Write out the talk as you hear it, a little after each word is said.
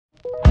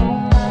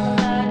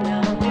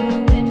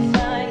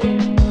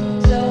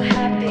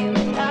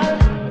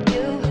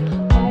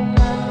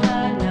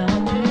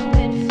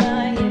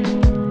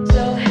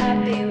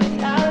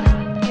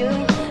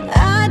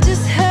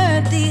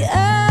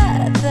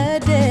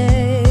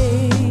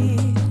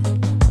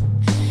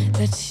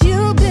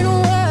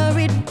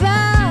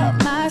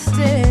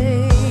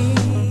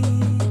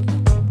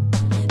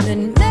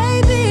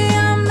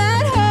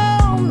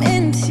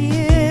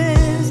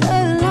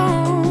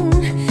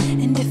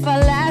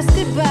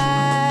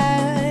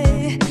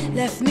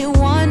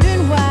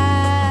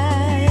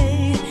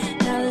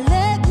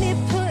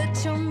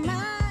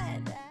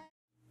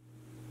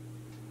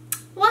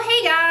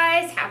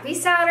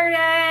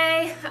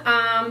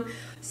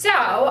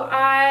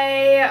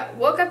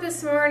woke up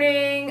this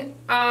morning.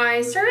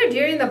 I started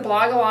doing the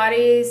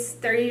Blogilates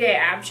 30-day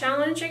ab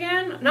challenge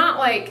again. Not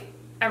like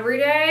every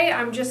day.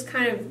 I'm just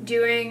kind of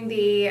doing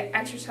the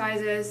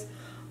exercises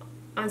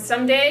on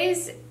some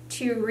days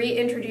to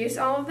reintroduce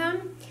all of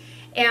them.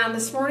 And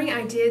this morning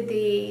I did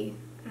the,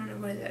 I don't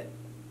know, what is it?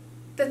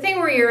 The thing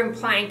where you're in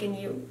plank and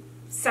you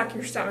suck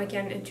your stomach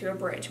into a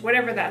bridge,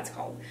 whatever that's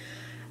called.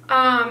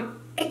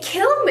 It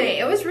killed me.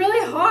 It was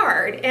really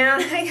hard,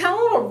 and I got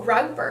a little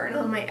rug burn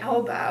on my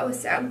elbow.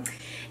 So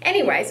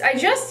anyways, I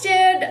just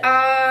did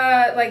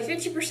like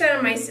 50%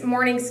 of my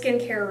morning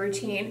skincare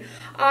routine.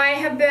 I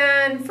have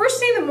been, first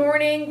thing in the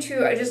morning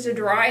to just a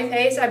dry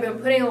face, I've been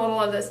putting a little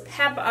of this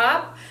Pep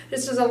Up,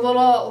 just as a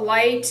little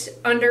light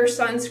under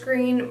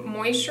sunscreen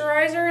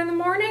moisturizer in the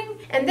morning.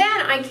 And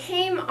then I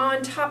came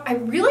on top,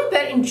 I've really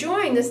been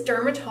enjoying this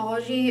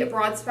Drmtlgy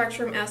Broad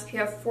Spectrum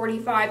SPF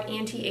 45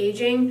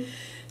 Anti-Aging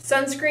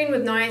Sunscreen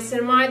with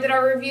niacinamide that I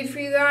reviewed for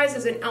you guys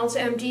as an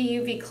Drmtlgy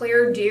UV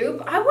Clear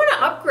dupe. I want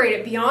to upgrade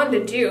it beyond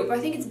a dupe. I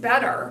think it's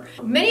better.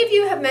 Many of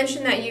you have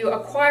mentioned that you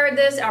acquired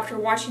this after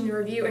watching the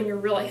review and you're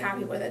really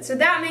happy with it. So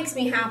that makes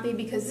me happy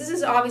because this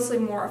is obviously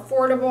more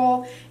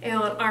affordable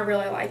and I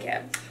really like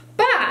it.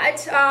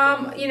 But,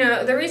 you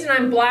know, the reason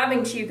I'm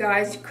blabbing to you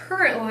guys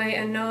currently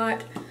and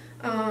not,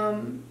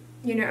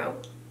 you know,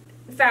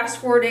 fast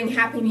forwarding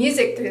happy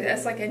music through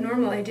this like I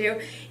normally do,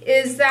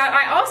 is that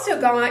I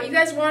also got, you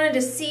guys wanted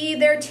to see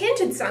their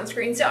tinted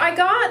sunscreen. So I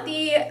got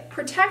the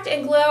Protect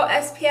and Glow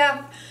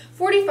SPF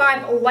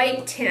 45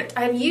 Light Tint.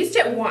 I've used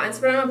it once,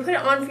 but I'm going to put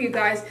it on for you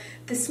guys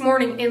this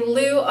morning in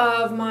lieu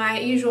of my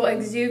usual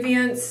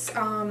Exuviance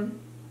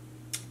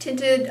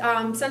tinted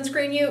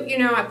sunscreen. You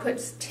know, I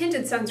put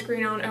tinted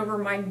sunscreen on over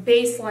my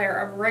base layer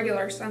of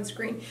regular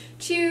sunscreen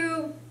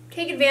to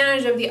take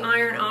advantage of the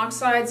iron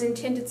oxides in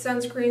tinted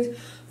sunscreens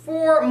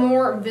for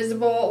more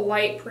visible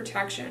light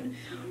protection.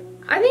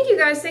 I think you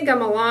guys think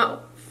I'm a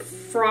lot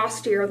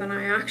frostier than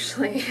I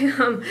actually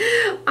am.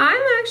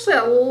 I'm actually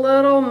a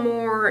little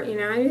more, you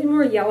know, I need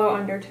more yellow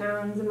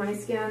undertones in my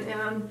skin,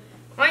 and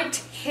I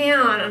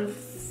tan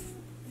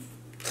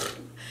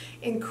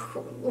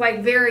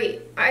like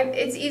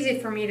it's easy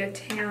for me to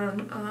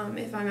tan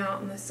if I'm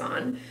out in the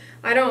sun.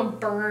 I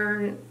don't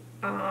burn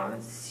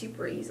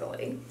super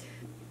easily.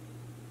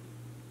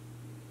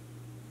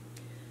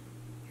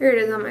 Here it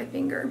is on my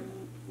finger.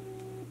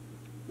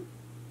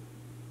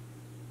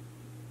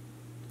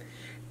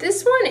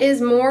 This one is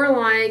more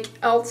like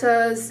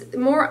Elta's, a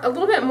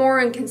little bit more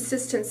in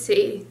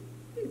consistency.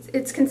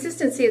 Its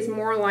consistency is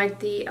more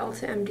like the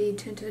Drmtlgy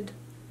Tinted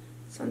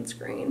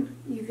Sunscreen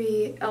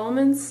UV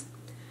Elements.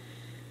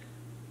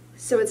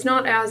 So it's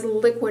not as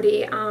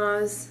liquidy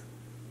as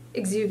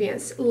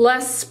Exuviance.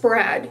 Less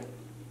spread.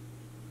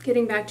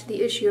 Getting back to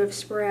the issue of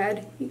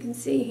spread, you can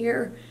see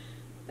here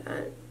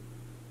that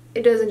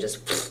it doesn't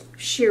just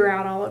shear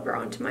out all over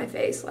onto my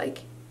face like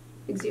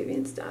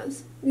Exuviance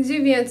does.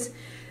 Exuviance,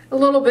 a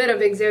little bit of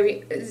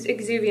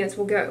Exuviance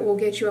will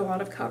get you a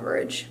lot of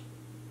coverage.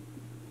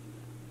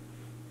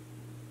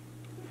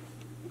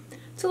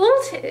 It's a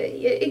little,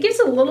 it gives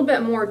a little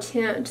bit more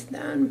tint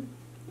than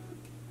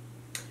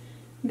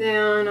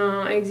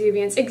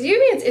Exuviance.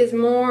 Exuviance is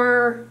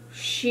more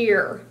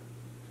sheer.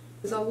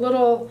 It's a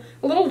little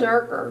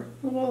darker,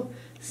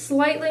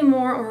 slightly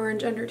more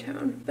orange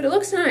undertone, but it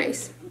looks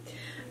nice.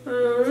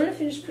 I'm going to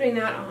finish putting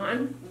that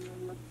on.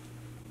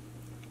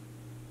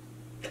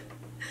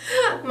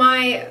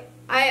 I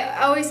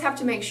always have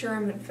to make sure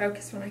I'm in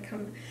focus when I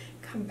come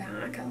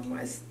back,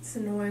 otherwise it's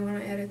annoying when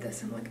I edit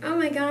this. I'm like, oh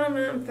my god, I'm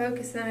not in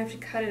focus, then I have to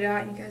cut it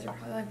out, and you guys are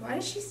probably like, why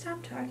did she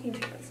stop talking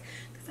to us?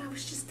 Because I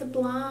was just a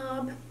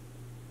blob.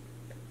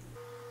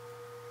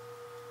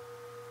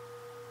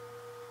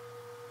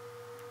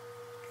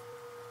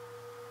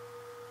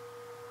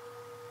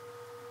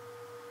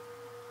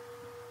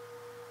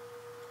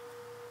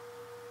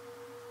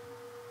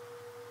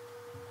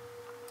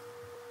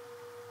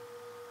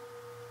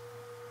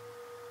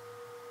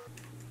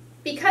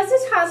 Because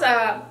this has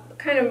a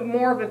kind of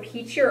more of a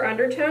peachier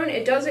undertone,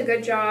 it does a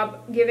good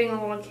job giving a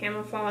little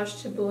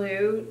camouflage to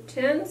blue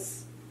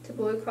tints, to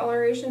blue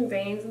coloration,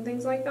 veins and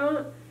things like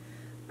that.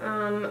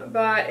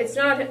 But it's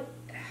not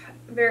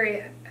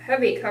very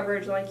heavy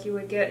coverage like you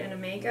would get in a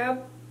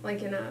makeup,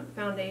 like in a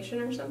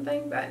foundation or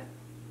something, but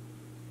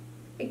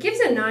it gives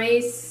a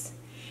nice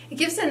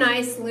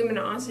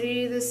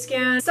luminosity to the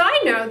skin.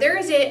 Side note, there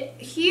is a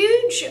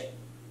huge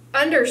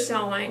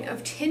underselling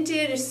of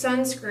tinted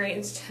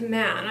sunscreens to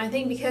men. I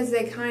think because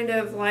they kind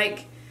of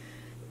like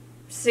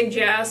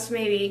suggest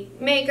maybe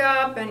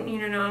makeup, and you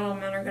know, not all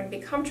men are going to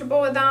be comfortable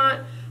with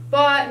that,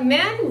 but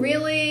men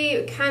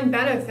really can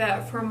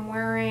benefit from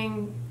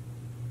wearing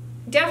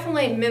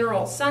definitely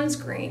mineral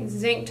sunscreens,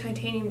 zinc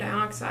titanium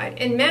dioxide.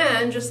 And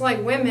men, just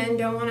like women,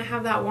 don't want to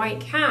have that white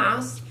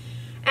cast.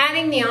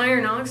 Adding the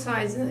iron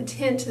oxides and the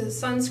tint to the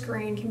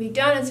sunscreen can be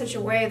done in such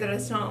a way that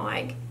it's not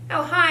like,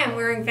 oh hi, I'm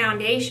wearing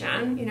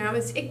foundation. You know,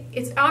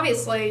 it's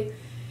obviously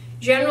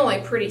generally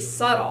pretty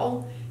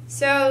subtle.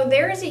 So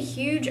there is a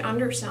huge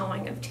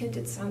underselling of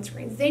tinted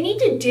sunscreens. They need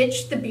to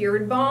ditch the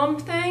beard balm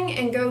thing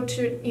and go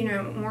to, you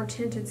know, more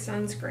tinted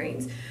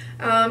sunscreens.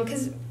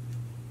 Because,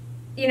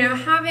 you know,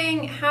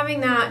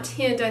 having that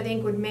tint, I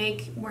think, would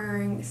make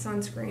wearing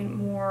sunscreen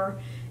more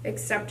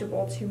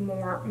acceptable to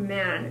more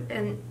men.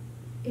 And,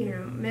 you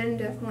know, men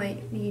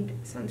definitely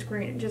need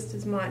sunscreen just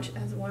as much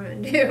as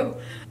women do.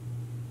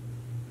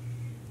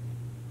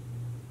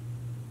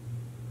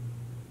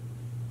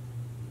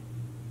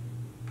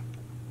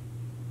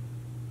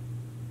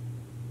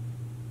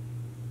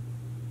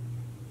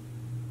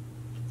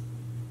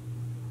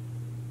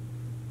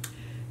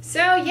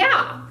 So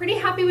yeah, pretty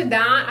happy with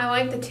that. I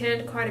like the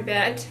tint quite a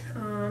bit.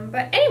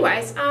 But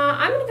anyways,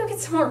 I'm gonna go get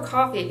some more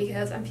coffee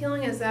because I'm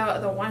feeling as though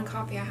the one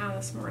coffee I had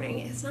this morning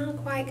is not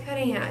quite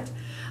cutting it.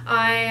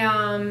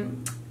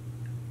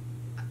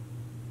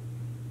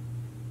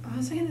 What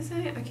was I gonna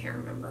say? I can't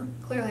remember.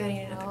 Clearly I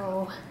need another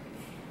coffee.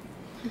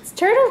 It's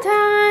turtle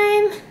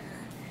time.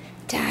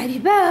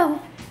 Divey bow.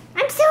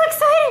 I'm so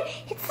excited.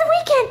 It's the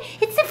weekend.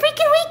 It's the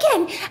freaking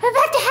weekend. I'm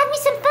about to have me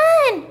some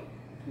fun.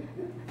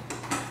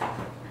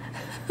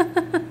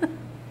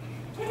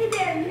 Hey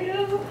there,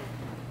 Lou.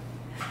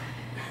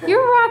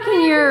 You're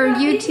rocking your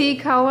UT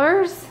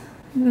colors.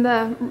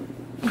 The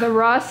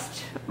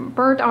rust,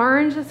 burnt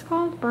orange it's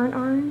called? Burnt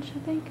orange, I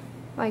think.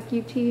 Like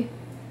UT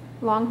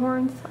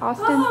Longhorns,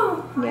 Austin.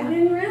 Oh, yeah. I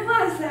didn't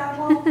realize that.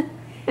 Well,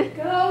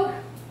 go.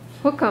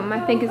 Hook 'em,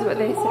 I think is what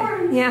they say.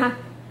 Horns. Yeah.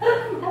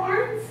 Hook 'em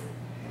horns.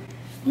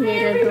 Little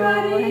Hey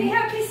everybody, boy.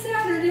 happy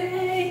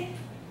Saturday.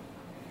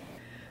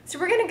 So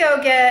we're gonna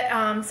go get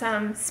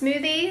some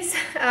smoothies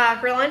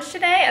for lunch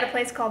today at a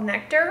place called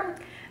Nectar.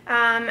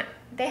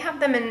 They have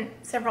them in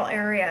several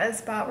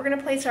areas, but we're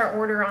gonna place our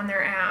order on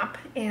their app.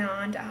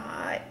 And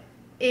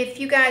if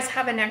you guys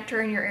have a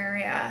Nectar in your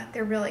area,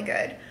 they're really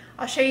good.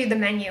 I'll show you the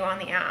menu on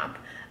the app.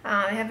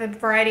 They have a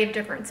variety of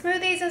different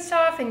smoothies and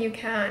stuff, and you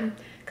can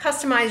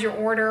customize your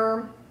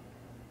order.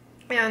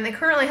 And they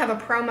currently have a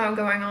promo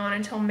going on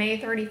until May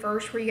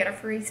 31st where you get a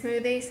free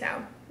smoothie, so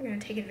we're gonna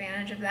take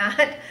advantage of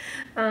that.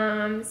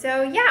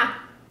 So yeah.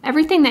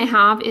 Everything they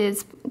have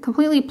is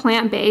completely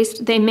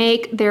plant-based. They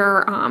make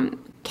their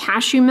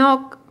cashew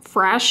milk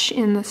fresh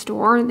in the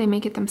store. They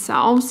make it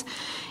themselves.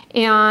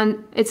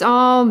 And it's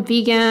all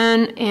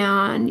vegan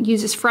and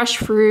uses fresh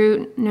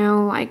fruit,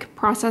 no like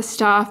processed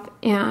stuff,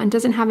 and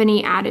doesn't have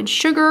any added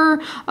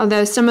sugar,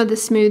 although some of the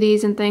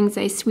smoothies and things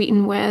they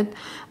sweeten with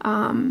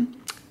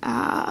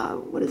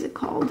what is it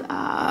called?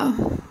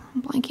 I'm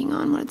blanking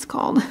on what it's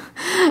called.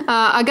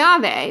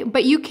 Agave.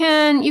 But you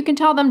can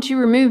tell them to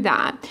remove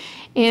that.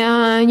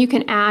 And you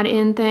can add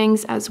in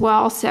things as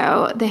well.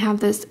 So they have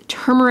this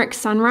turmeric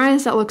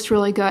sunrise that looks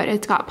really good.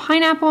 It's got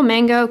pineapple,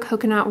 mango,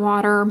 coconut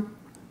water.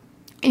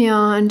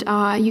 And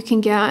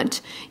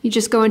you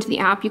just go into the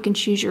app, you can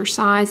choose your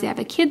size. They have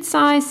a kid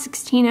size,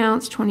 16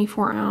 ounce,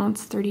 24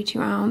 ounce,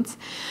 32 ounce.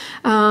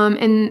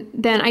 And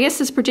then I guess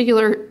this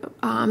particular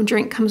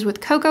drink comes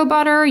with cocoa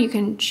butter. You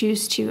can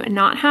choose to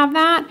not have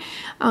that.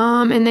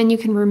 And then you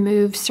can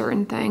remove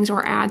certain things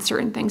or add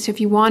certain things. So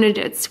if you wanted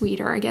it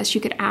sweeter, I guess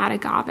you could add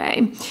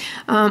agave.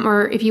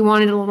 Or if you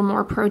wanted a little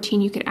more protein,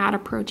 you could add a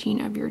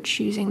protein of your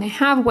choosing. They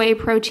have whey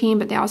protein,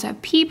 but they also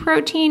have pea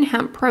protein,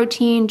 hemp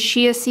protein,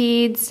 chia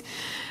seeds,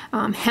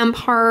 hemp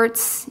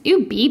hearts,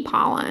 bee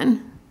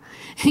pollen.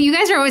 You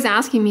guys are always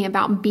asking me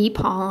about bee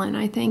pollen,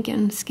 I think,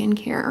 in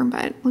skincare,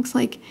 but it looks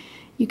like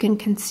you can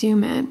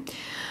consume it.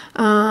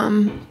 All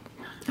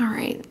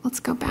right, let's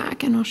go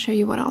back and I'll show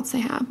you what else they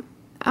have.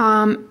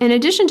 In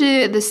addition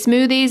to the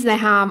smoothies, they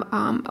have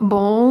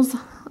bowls,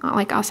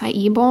 like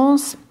acai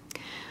bowls.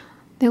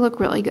 They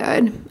look really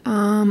good.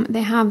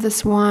 They have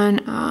this one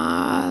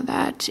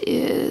that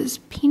is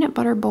peanut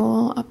butter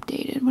bowl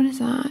updated. What is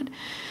that?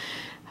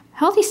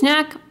 Healthy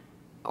snack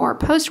or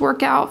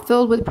post-workout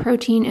filled with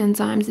protein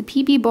enzymes. The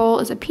PB bowl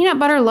is a peanut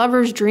butter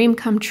lover's dream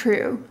come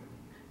true.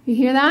 You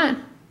hear that?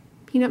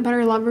 Peanut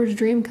butter lover's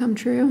dream come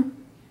true.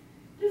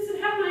 Does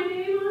it have my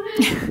name on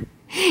it?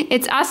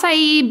 It's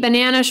acai,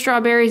 banana,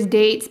 strawberries,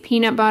 dates,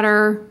 peanut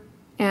butter,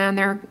 and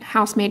their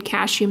house-made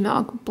cashew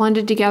milk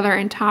blended together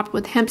and topped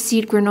with hemp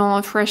seed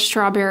granola, fresh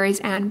strawberries,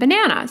 and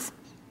bananas.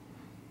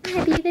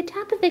 Abby, the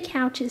top of the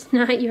couch is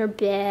not your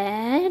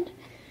bed.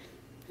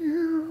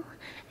 Oh,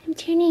 I'm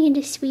turning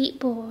into sweet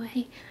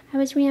boy. I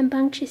was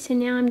rambunctious and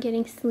now I'm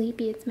getting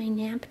sleepy. It's my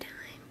nap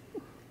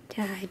time.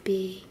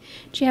 Tybee,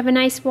 did you have a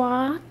nice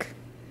walk?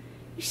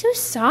 You're so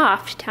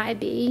soft,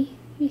 Tybee.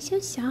 You're so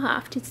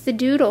soft. It's the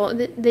doodle,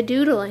 the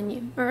doodle in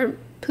you, or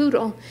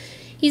poodle.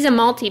 He's a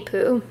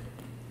multi-poo.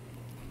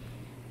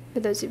 For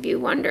those of you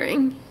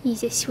wondering,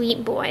 he's a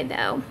sweet boy,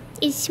 though.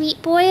 Is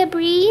sweet boy a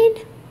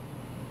breed?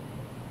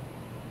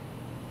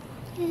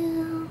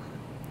 Oh.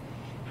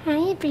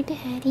 Hi,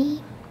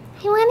 everybody.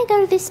 I want to go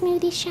to the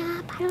smoothie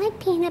shop. I like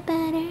peanut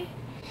butter.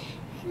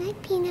 I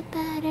like peanut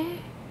butter.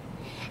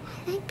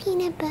 I like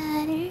peanut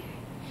butter.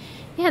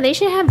 Yeah, they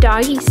should have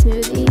doggy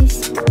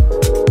smoothies.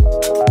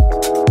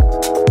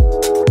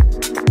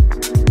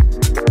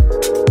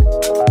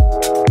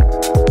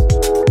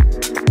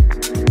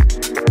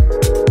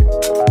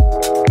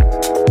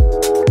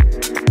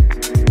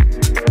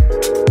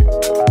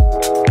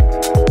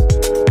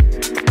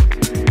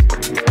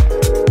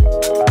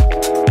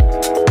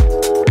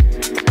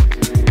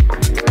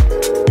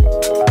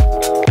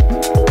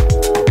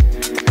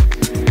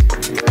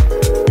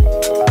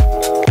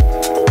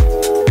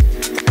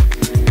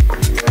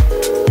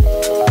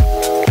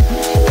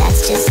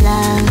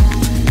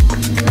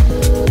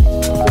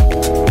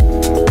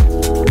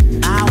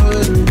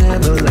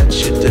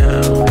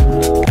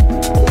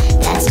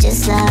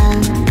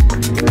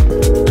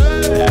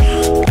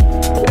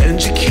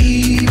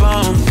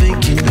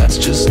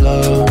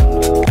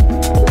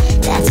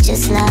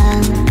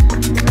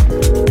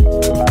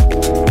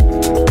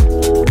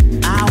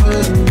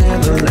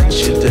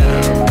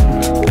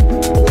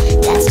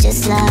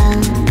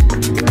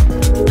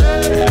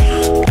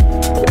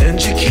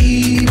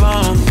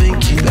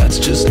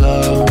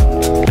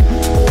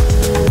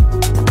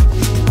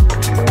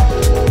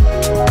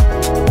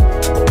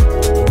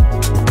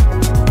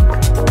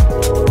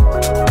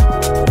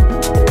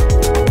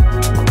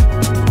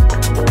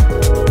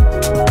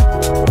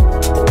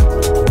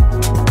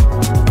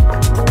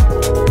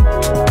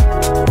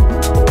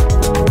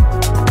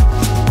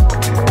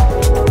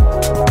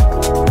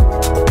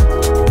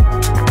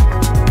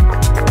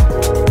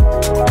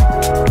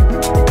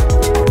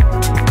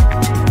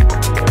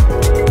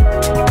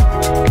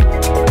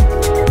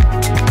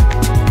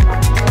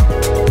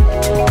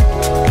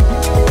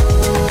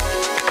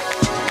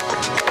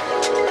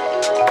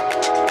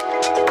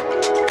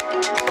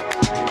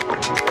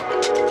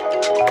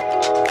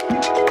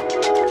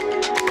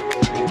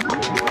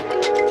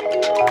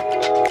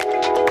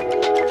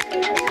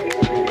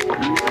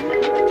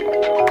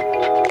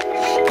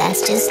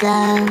 just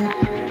love.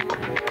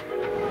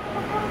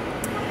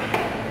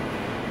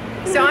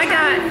 So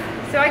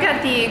I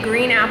got the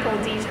green apple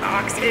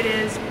detox. It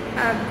is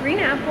green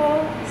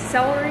apple,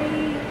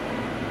 celery,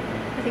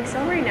 I think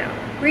celery, no.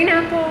 Green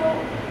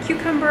apple,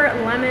 cucumber,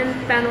 lemon,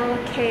 fennel,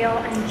 kale,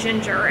 and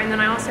ginger. And then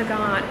I also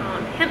got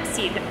hemp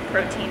seed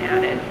protein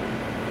added.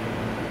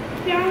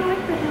 Yeah, I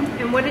like the hemp.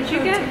 And what did you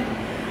get?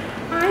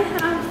 I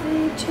have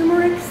the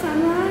turmeric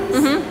sunrise,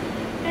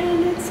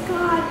 and it's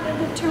got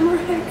the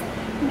turmeric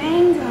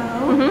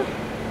mango,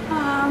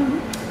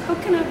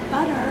 coconut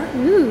butter,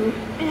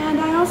 and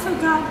I also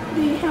got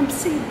the hemp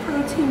seed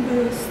protein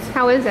boost.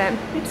 How is it?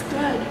 It's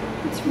good.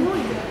 It's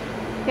really good.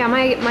 Yeah,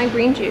 my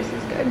green juice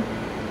is good.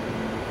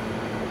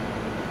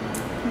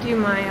 Do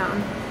my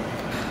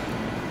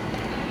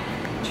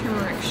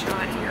turmeric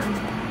shot here.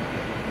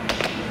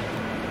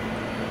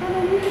 And I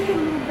need to get a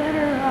little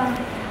better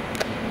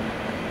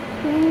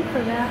thing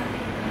for that.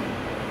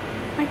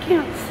 I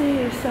can't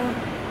see, so.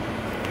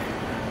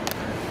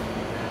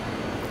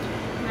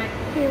 Right.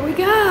 Here we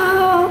go.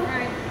 All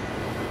right.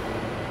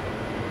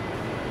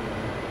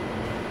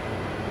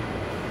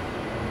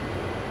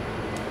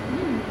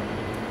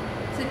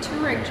 It's a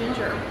turmeric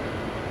ginger,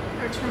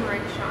 or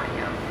turmeric shot,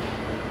 yeah.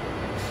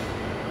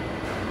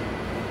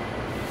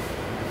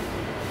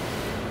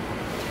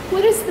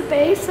 What is the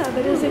base of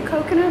it? Is it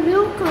coconut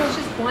milk or? It's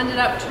just blended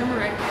up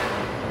turmeric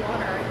and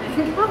water, I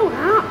think. Oh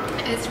wow.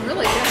 It's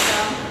really good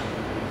though.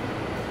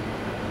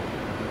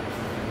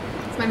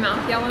 Is my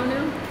mouth yellow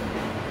now?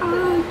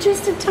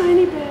 Just a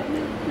tiny bit. No,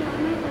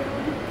 not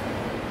really.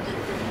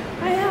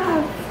 I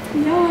have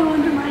yellow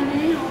under my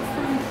nail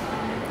from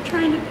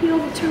trying to peel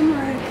the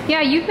turmeric.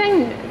 Yeah, you've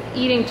been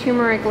eating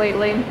turmeric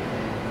lately,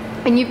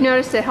 and you've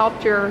noticed it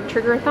helped your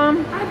trigger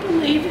thumb? I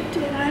believe it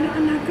did.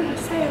 I'm not going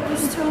to say it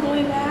was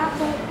totally that,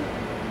 but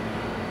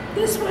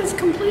this was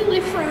completely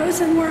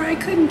frozen where I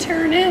couldn't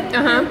turn it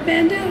or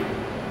bend it.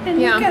 And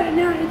look at it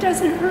now, it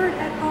doesn't hurt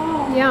at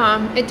all.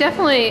 Yeah, it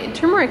definitely,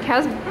 turmeric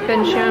has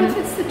been shown. I don't know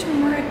if it's the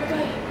turmeric, but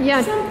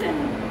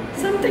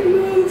something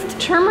moved.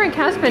 Turmeric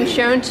has been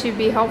shown to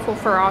be helpful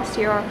for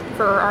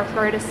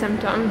arthritis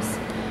symptoms.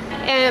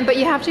 But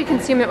you have to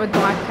consume it with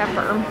black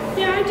pepper.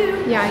 Yeah, I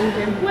do. Yeah, you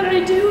do. What I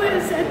do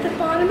is at the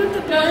bottom of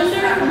the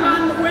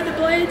blender, where the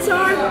blades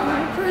are,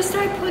 first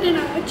I put in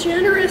a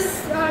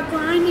generous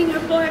grinding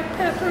of black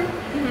pepper.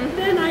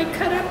 Then I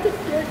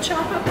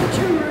chop up the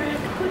turmeric,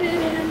 put it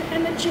in,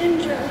 and the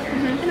ginger,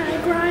 and I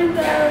grind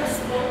those.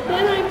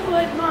 Then I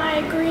put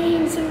my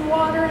greens and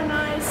water and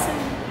ice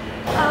and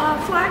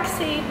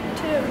flaxseed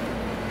too.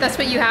 That's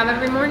what you have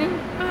every morning?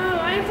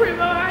 I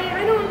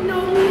don't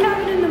know. We have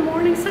it in the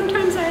morning.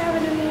 Sometimes I have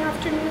it in the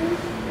afternoon.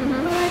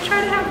 But I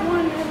try to have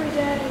one every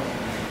day.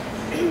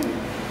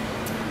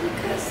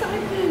 Because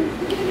I've been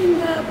getting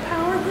the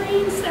power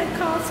greens at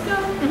Costco.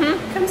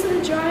 Comes in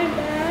a giant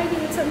bag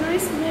and it's a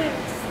nice mix.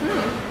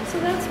 So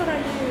that's what I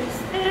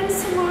use. And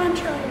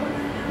cilantro when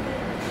I have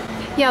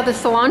it. Yeah, the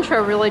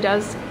cilantro really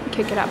does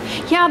kick it up.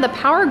 Yeah, the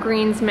power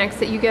greens mix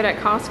that you get at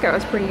Costco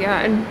is pretty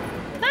good.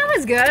 That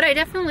was good. I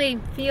definitely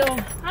feel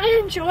I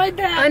enjoyed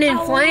that.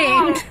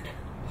 Uninflamed.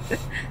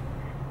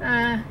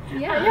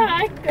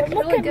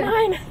 Look at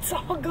mine. It's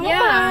all gone.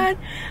 Yeah.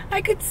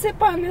 I could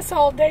sip on this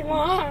all day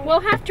long.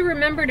 We'll have to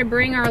remember to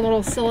bring our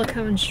little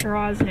silicone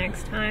straws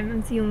next time.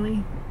 That's the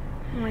only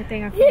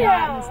thing I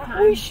forgot this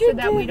time. We should so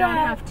that we don't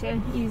have to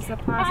use the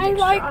plastic I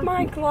like straw.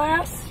 my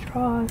glass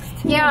straws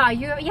too. Yeah,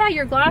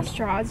 your glass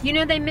straws. You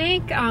know they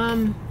make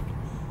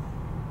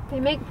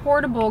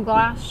portable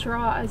glass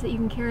straws that you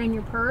can carry in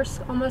your purse.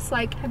 Almost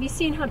like, have you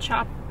seen how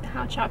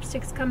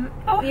chopsticks come?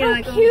 Oh, you know, how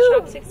like cute!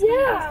 little chopsticks.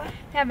 Yeah,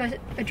 they have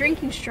a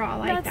drinking straw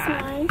like that's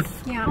that. nice.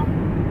 Yeah.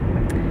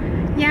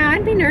 Yeah,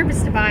 I'd be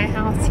nervous to buy a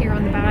house here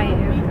on the bayou.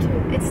 Me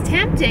too. It's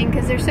tempting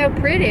because they're so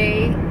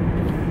pretty.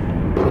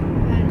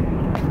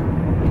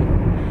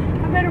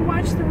 I better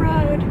watch the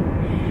road.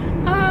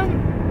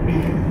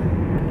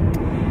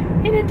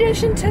 In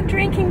addition to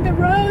drinking the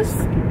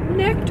rose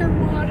nectar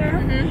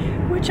water,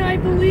 which I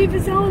believe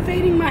is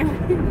elevating my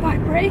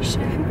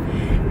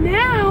vibration,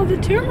 now the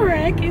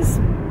turmeric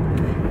is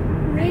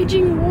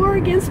raging war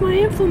against my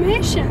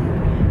inflammation,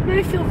 and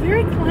I feel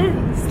very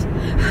cleansed.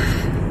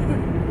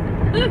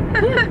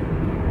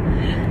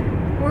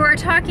 We were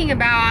talking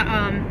about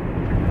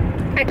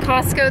at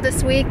Costco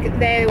this week,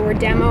 they were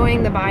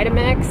demoing the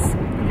Vitamix,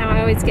 and how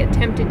I always get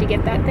tempted to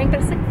get that thing, but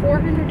it's like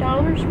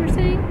 $400, we're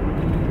saying?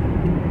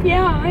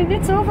 Yeah,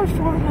 it's over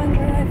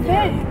 400, I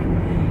think.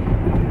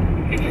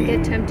 I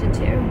get tempted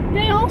to.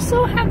 They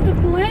also have the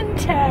blend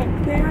tech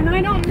there, and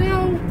I don't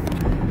know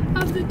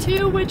of the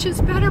two which is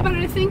better, but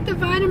I think the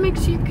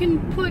Vitamix you can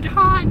put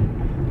hot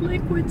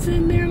liquids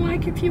in there,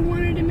 like if you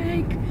wanted to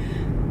make,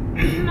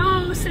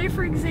 say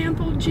for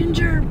example,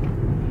 ginger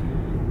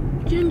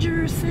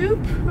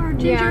soup or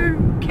ginger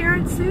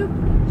carrot soup.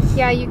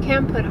 Yeah, you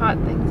can put hot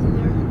things in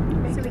there.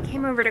 So we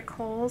came over to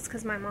Kohl's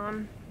because my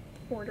mom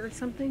ordered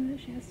something that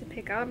she has to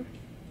pick up.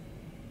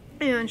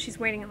 And she's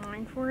waiting in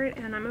line for it,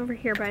 and I'm over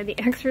here by the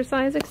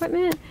exercise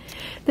equipment.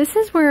 This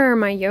is where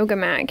my yoga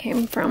mat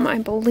came from, I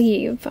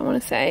believe. I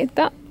want to say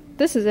that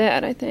this is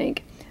it, I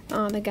think.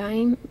 The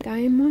Gaim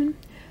one.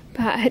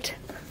 But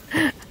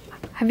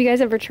have you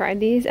guys ever tried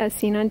these as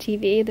seen on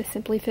TV, the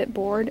Simply Fit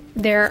board?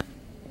 They're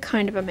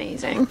kind of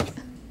amazing.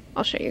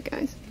 I'll show you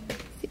guys.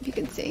 See if you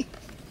can see.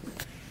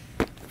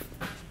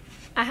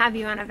 I have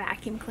you on a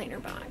vacuum cleaner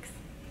box.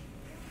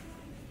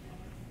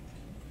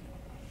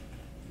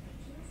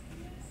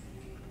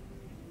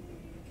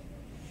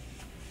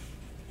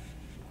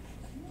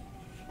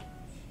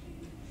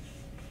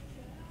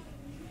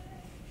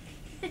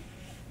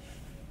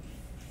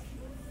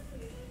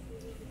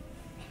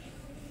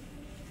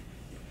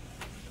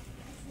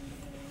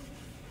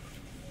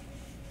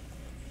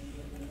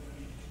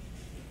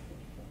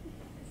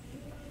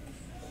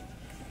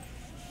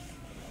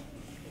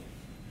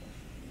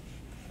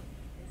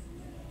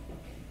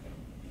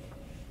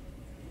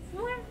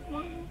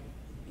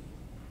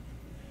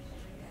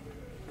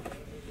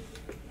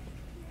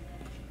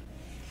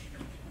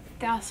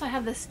 They also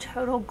have this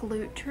total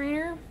glute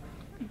trainer.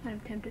 I'm kind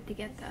of tempted to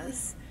get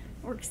this.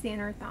 Works the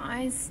inner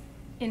thighs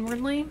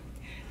inwardly.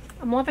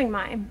 I'm loving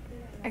my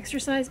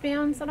exercise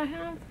bands that I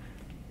have,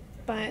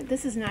 but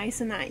this is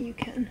nice in that you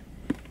can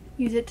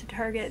use it to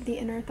target the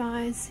inner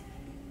thighs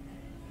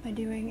by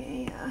doing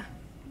a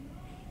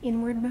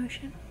inward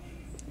motion.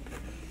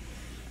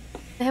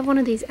 I have one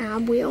of these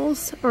ab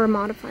wheels, or a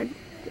modified,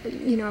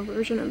 you know,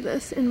 version of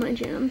this in my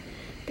gym.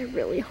 They're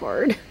really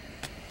hard.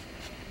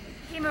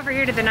 Came over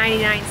here to the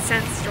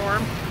 99-cent store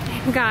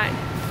and got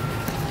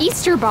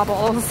Easter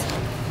bubbles.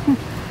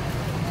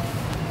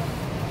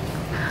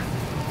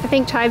 I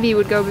think Tyvee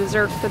would go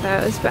berserk for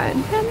those, but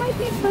That might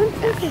be fun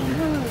cooking,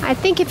 huh? I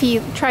think if he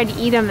tried to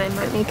eat them, they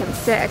might make him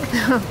sick.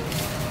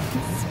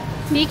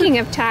 Speaking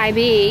of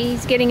Tyvee,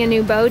 he's getting a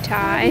new bow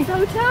tie.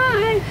 Bow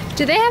tie.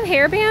 Do they have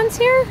hair bands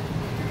here?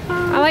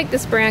 I like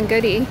this brand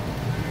Goody.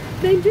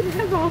 They do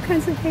have all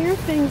kinds of hair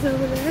things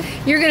over there.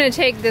 You're gonna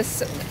take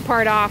this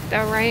part off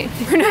though, right?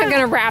 We're not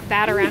gonna wrap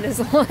that around his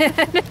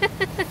head.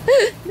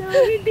 No,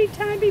 he'd be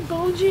tiny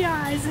bulgy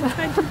eyes if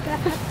I did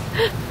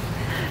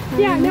that.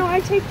 Yeah, no, I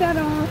take that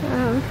off.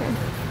 Oh, okay.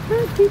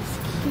 Oh, it's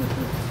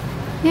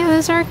cute. Yeah,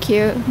 those are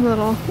cute.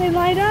 Little. They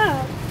light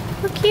up.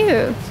 They're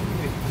cute.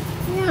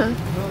 Yeah.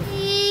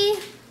 Hey,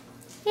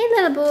 hey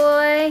little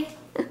boy.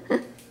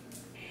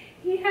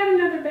 He had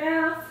another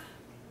bath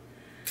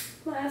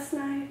last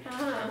night.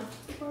 Oh.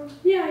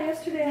 Yeah,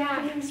 yesterday Yeah,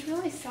 afternoon. it's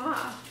really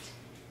soft.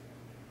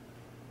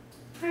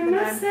 I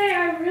must say,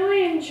 I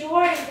really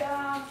enjoyed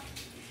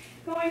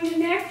going to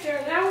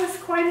Nectar. That was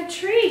quite a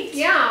treat.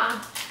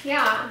 Yeah,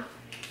 yeah.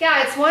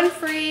 Yeah, it's one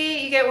free,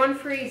 you get one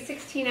free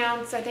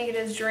 16-ounce, I think it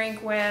is,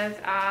 drink with,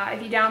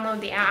 if you download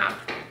the app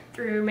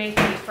through May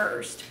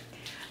 31st.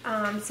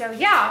 So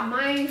yeah,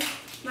 my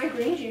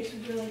green juice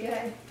was really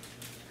good.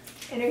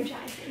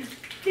 Energizing.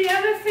 The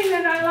other thing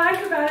that I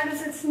like about it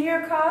is it's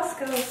near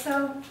Costco,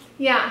 so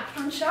Yeah,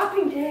 on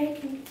shopping day, you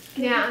can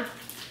get yeah.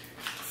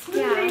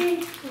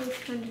 smoothie. It was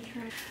fun to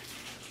try.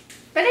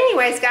 But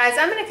anyways, guys,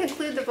 I'm going to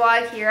conclude the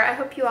vlog here. I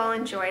hope you all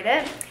enjoyed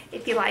it.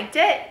 If you liked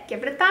it,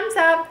 give it a thumbs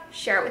up,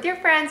 share it with your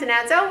friends, and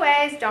as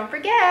always, don't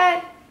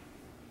forget,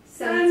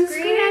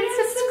 sunscreen and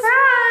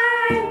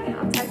subscribe. And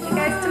I'll